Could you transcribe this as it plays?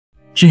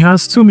She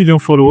has 2 million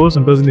followers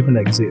and doesn't even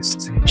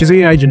exist. She's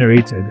AI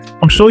generated.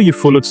 I'm sure you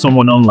followed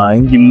someone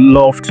online, you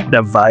loved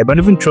their vibe and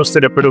even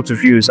trusted their product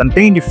reviews, and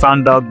then you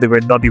found out they were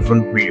not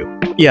even real.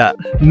 Yeah,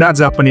 that's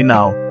happening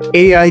now.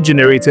 AI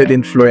generated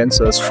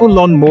influencers,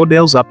 full-on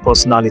models are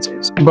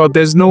personalities. But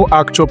there's no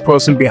actual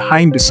person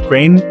behind the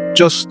screen,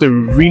 just a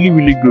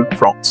really good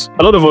front.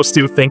 A lot of us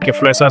still think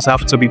influencers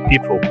have to be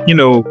people, you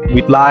know,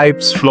 with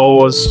lives,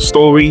 flaws,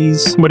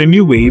 stories. But in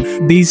new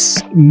wave,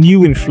 these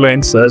new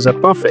influencers are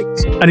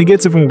perfect. And it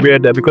gets even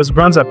weirder because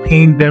brands are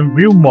paying them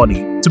real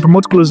money to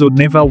promote clothes they would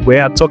never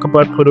wear and talk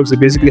about products they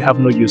basically have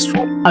no use for.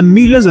 And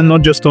millions are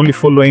not just only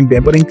following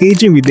them, but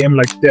engaging with them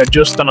like they're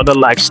just another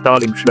lifestyle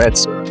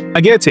influencer.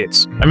 I get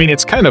it. I mean,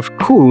 it's kind of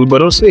cool,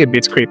 but also a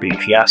bit creepy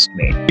if you ask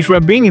me. If we're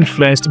being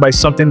influenced by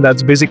something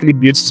that's basically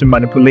built to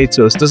manipulate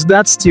us, does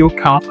that still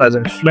count as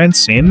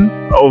influencing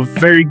or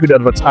very good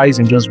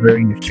advertising just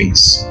wearing your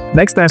face?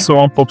 Next time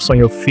someone pops on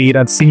your feed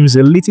and seems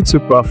a little too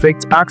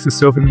perfect, ask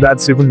yourself if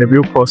that's even a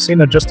real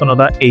person or just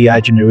another AI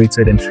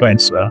generated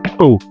influencer.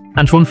 Oh,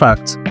 and fun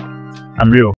fact, I'm real.